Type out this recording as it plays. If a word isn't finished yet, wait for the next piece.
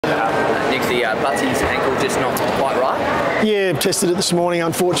Butty's ankle just not quite right? Yeah, tested it this morning,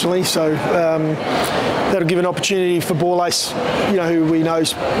 unfortunately. So that'll give an opportunity for Borlace, who we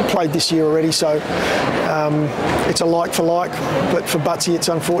know's played this year already. So it's a like for like, but for Butsy, it's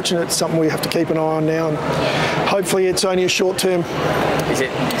unfortunate. It's something we have to keep an eye on now, and hopefully it's only a short term. Is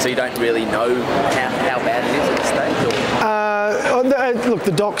it so you don't really know how bad it is at this stage? Look,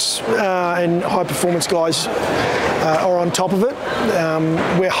 the docs and high performance guys are on top of it.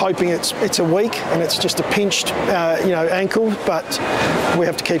 We're hoping it's a week and it's just a pinched ankle, but we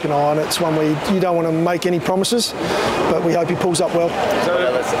have to keep an eye on it. It's one where you don't want to make any promises, but we hope he pulls up well. So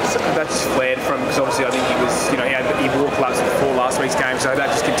that's flared from, because obviously I think he wore gloves before last week's game, so that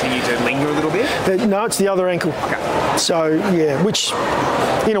just continued to linger a little bit? No, it's the other ankle. Okay. So yeah, which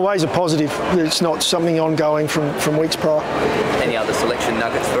in a way is a positive. It's not something ongoing from weeks prior. Any other selection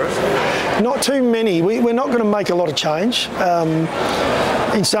nuggets for us? Not too many. We're not going to make a lot of change.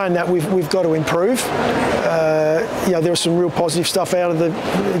 In saying that, we've got to improve. There was some real positive stuff out of the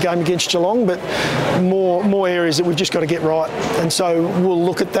game against Geelong, but more areas that we've just got to get right. And so we'll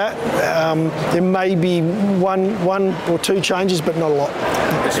look at that. There may be one or two changes, but not a lot.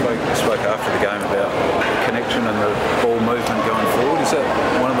 You spoke after the game about connection and the ball movement going forward. Is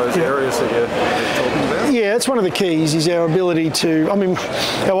that one of those areas that you're talking about? Yeah, it's one of the keys, is our ability to,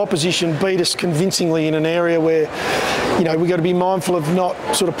 our opposition beat us convincingly in an area where, we've got to be mindful of not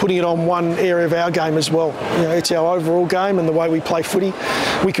sort of putting it on one area of our game as well. It's our overall game and the way we play footy.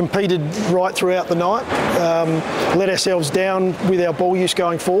 We competed right throughout the night, let ourselves down with our ball use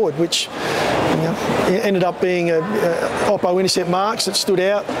going forward, which ended up being Oppo intercept marks that stood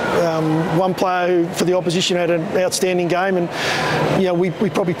out. One player who, for the opposition, had an outstanding game, and we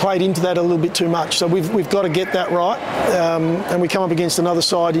probably played into that a little bit too much. So we've got to get that right, and we come up against another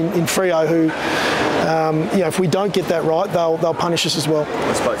side in Freo who, if we don't get that right, they'll punish us as well.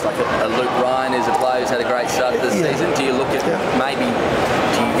 I suppose like a Luke Ryan is a player who's had a great start to the season. Do you look at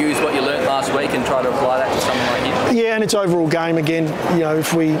do you use what you learnt last week and try to apply that to someone like him? Yeah, and it's overall game again.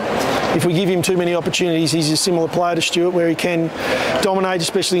 If we give him too many opportunities, he's a similar player to Stewart where he can dominate,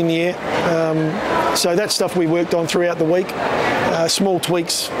 especially in the air. So that's stuff we worked on throughout the week. Small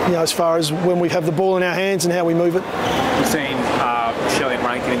tweaks, as far as when we have the ball in our hands and how we move it. We've seen Shelley and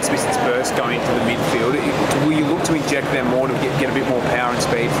Rankin and Smith's burst going into the midfield. Will you look to inject them more to get a bit more power and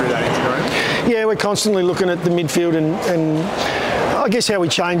speed through that engine room? Yeah, we're constantly looking at the midfield and I guess how we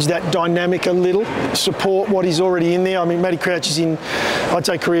change that dynamic a little, support what is already in there. Matty Crouch is in, I'd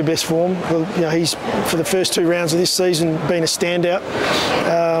say, career best form. He's, for the first 2 rounds of this season, been a standout.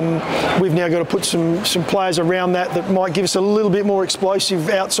 We've now got to put some players around that might give us a little bit more explosive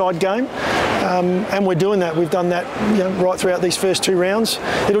outside game, and we're doing that. We've done that right throughout these first 2 rounds.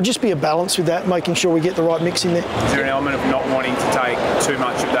 It'll just be a balance with that, making sure we get the right mix in there. Is there an element of not wanting to take too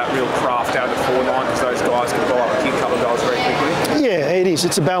much of that real craft out of the forward line because those guys can go up and kick a couple of goals very quickly? Yeah, it is.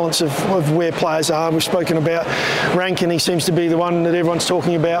 It's a balance of where players are. We've spoken about Rankin. He seems to be the one that everyone's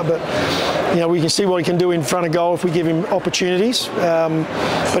talking about, but we can see what he can do in front of goal if we give him opportunities.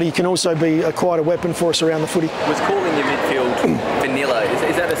 But he can also be quite a weapon for us around the footy. Was calling your midfield vanilla,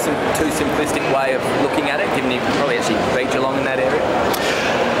 is that a too simplistic way of looking at it, given you probably actually beat Geelong in that area?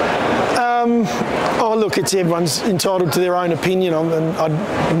 Look, it's everyone's entitled to their own opinion,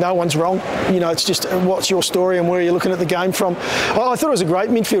 and no one's wrong. It's just what's your story and where you're looking at the game from. I thought it was a great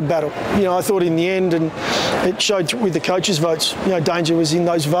midfield battle. I thought in the end, and it showed with the coaches' votes. Danger was in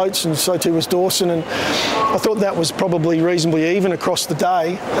those votes, and so too was Dawson. And I thought that was probably reasonably even across the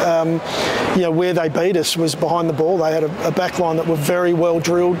day. Where they beat us was behind the ball. They had a back line that were very well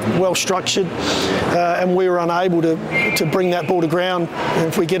drilled, well structured, and we were unable to bring that ball to ground. And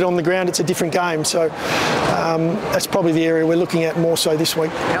if we get it on the ground, it's a different game. So that's probably the area we're looking at more so this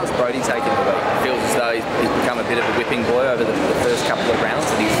week. How's Brodie taken the week? It feels as though he's become a bit of a whipping boy over the first couple of rounds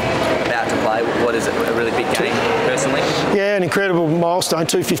that he's about to play. What is it? A really big game, personally? Yeah, an incredible milestone.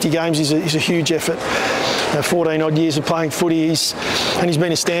 250 games is a huge effort. 14 odd years of playing footy, he's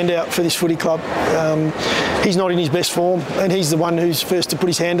been a standout for this footy club. He's not in his best form, and he's the one who's first to put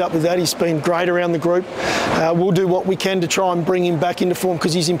his hand up with that. He's been great around the group. We'll do what we can to try and bring him back into form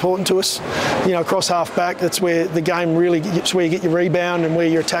because he's important to us. Across half back, that's where the game really gets, where you get your rebound and where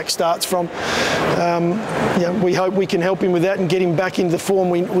your attack starts from. We hope we can help him with that and get him back into the form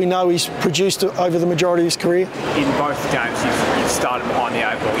we know he's produced over the majority of his career. In both games, you've started behind the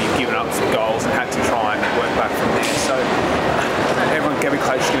 8 ball, you've given up some goals and had to try and work back from there. So everyone every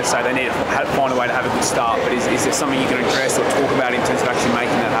coach is going to say they need to find a way to have a good start, but is there something you can address or talk about in terms of actually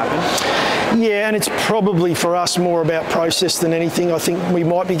making that happen? Yeah, and it's probably for us more about process than anything. I think we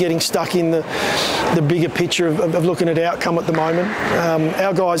might be getting stuck in the bigger picture of looking at outcome at the moment.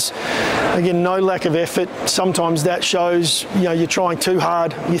 Our guys, again, no lack of effort. Sometimes that shows, you're trying too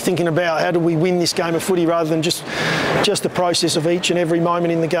hard. You're thinking about how do we win this game of footy rather than just the process of each and every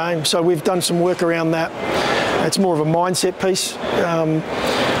moment in the game. So we've done some work around that. It's more of a mindset piece.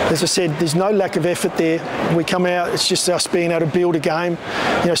 As I said, there's no lack of effort there. We come out, it's just us being able to build a game,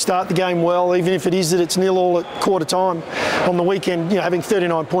 start the game well, even if it is that it's 0-0 at quarter time. On the weekend, having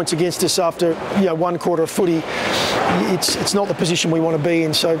 39 points against us after one quarter of footy, it's not the position we want to be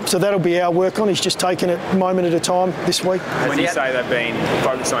in. So that'll be our work on, is just taking it moment at a time this week. When you say they've been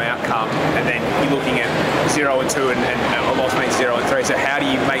focused on outcome and then you're looking at 0 and 2 and a loss means 0 and 3, so how do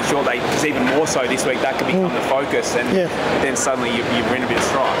you make sure because even more so this week, that could become the focus and then suddenly you're in a bit of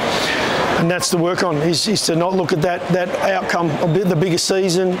strife? And that's the work on, is to not look at that outcome, the bigger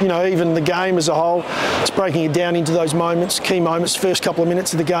season, even the game as a whole. It's breaking it down into those moments, key moments, first couple of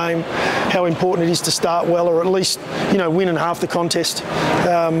minutes of the game, how important it is to start well or at least, win in half the contest.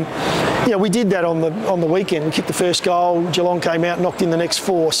 We did that on the weekend. We kicked the first goal, Geelong came out, knocked in the next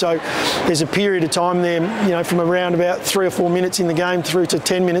 4. So there's a period of time there, from around about 3 or 4 minutes in the game through to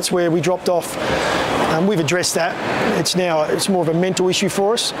 10 minutes where we dropped off. We've addressed that. It's more of a mental issue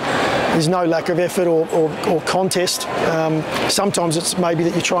for us. There's no lack of effort or contest. Sometimes it's maybe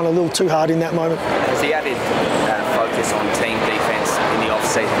that you're trying a little too hard in that moment. Has the added focus on team defence in the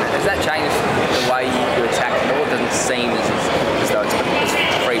off-season, has that changed the way you attack more? It doesn't seem as though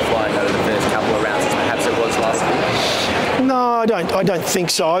it's free-flowing over the first couple of rounds as perhaps it was last week? No, I don't think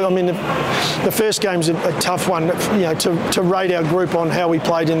so. I mean, the first game's a tough one. To rate our group on how we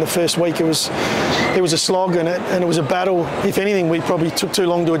played in the first week, it was a slog and it was a battle. If anything, we probably took too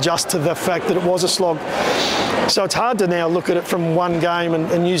long to adjust to the fact that it was a slog. So it's hard to now look at it from one game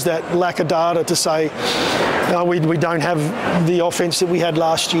and use that lack of data to say we don't have the offence that we had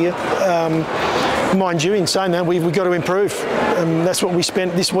last year. Mind you, in saying that, we've got to improve. That's what we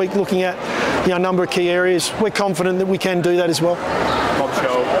spent this week looking at, a number of key areas. We're confident that we can do that as well.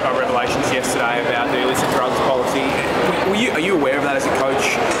 Bombshell revelations yesterday about the illicit drugs policy. Are you aware of that as a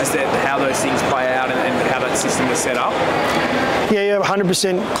coach, as to how those things play out and how that system is set up? Yeah,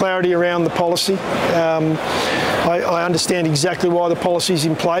 100% clarity around the policy. I understand exactly why the policy is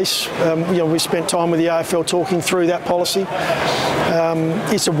in place. We spent time with the AFL talking through that policy.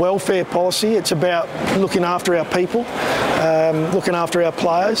 It's a welfare policy. It's about looking after our people, looking after our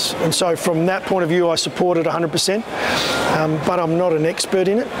players. And so from that point of view, I support it 100%. But I'm not an expert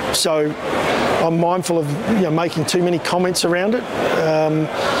in it. So I'm mindful of making too many comments around it.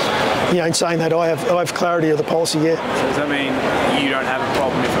 In saying that, I have clarity of the policy, yeah. So does that mean you don't have a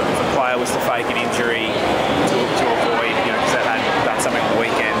problem if a player was to fake an injury to avoid, because that's something on the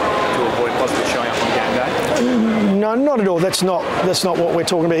weekend, to avoid possibly showing up on game day? No, not at all. That's not what we're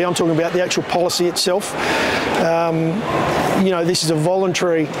talking about here. I'm talking about the actual policy itself. This is a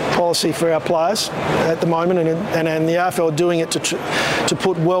voluntary policy for our players at the moment, and the AFL are doing it to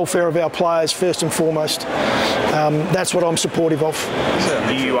put welfare of our players first and foremost. That's what I'm supportive of.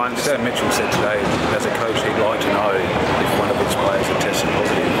 So Mitchell said today, as a coach, he'd like to know if one of his players had tested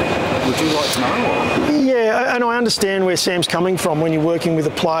positive. Would you like to know? Or? Yeah, and I understand where Sam's coming from when you're working with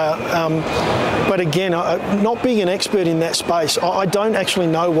a player. But again, not being an expert in that space, I don't actually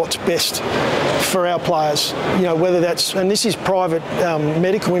know what's best for our players. Whether that's, and this is private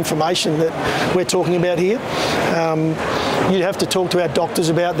medical information that we're talking about here. You'd have to talk to our doctors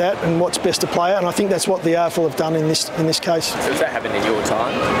about that and what's best to player, and I think that's what the AFL have done in this case. So has that happened in your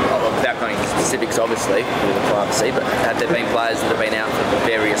time? Without going into specifics, obviously, with the privacy, but have there been players that have been out for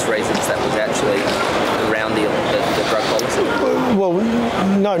various reasons that was actually around the drug policy? Well,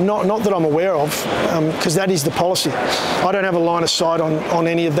 no, not that I'm aware of, because that is the policy. I don't have a line of sight on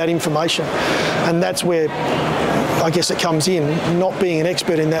any of that information, and that's where I guess it comes in. Not being an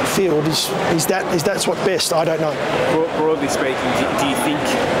expert in that field is that's what's best. I don't know. Broadly speaking, do you think,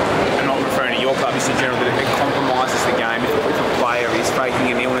 and not referring to your club, just in general, that it compromises the game if a player is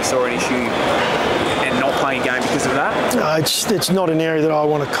faking an illness or an issue and not playing a game because of that? It's not an area that I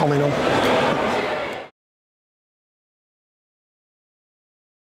want to comment on.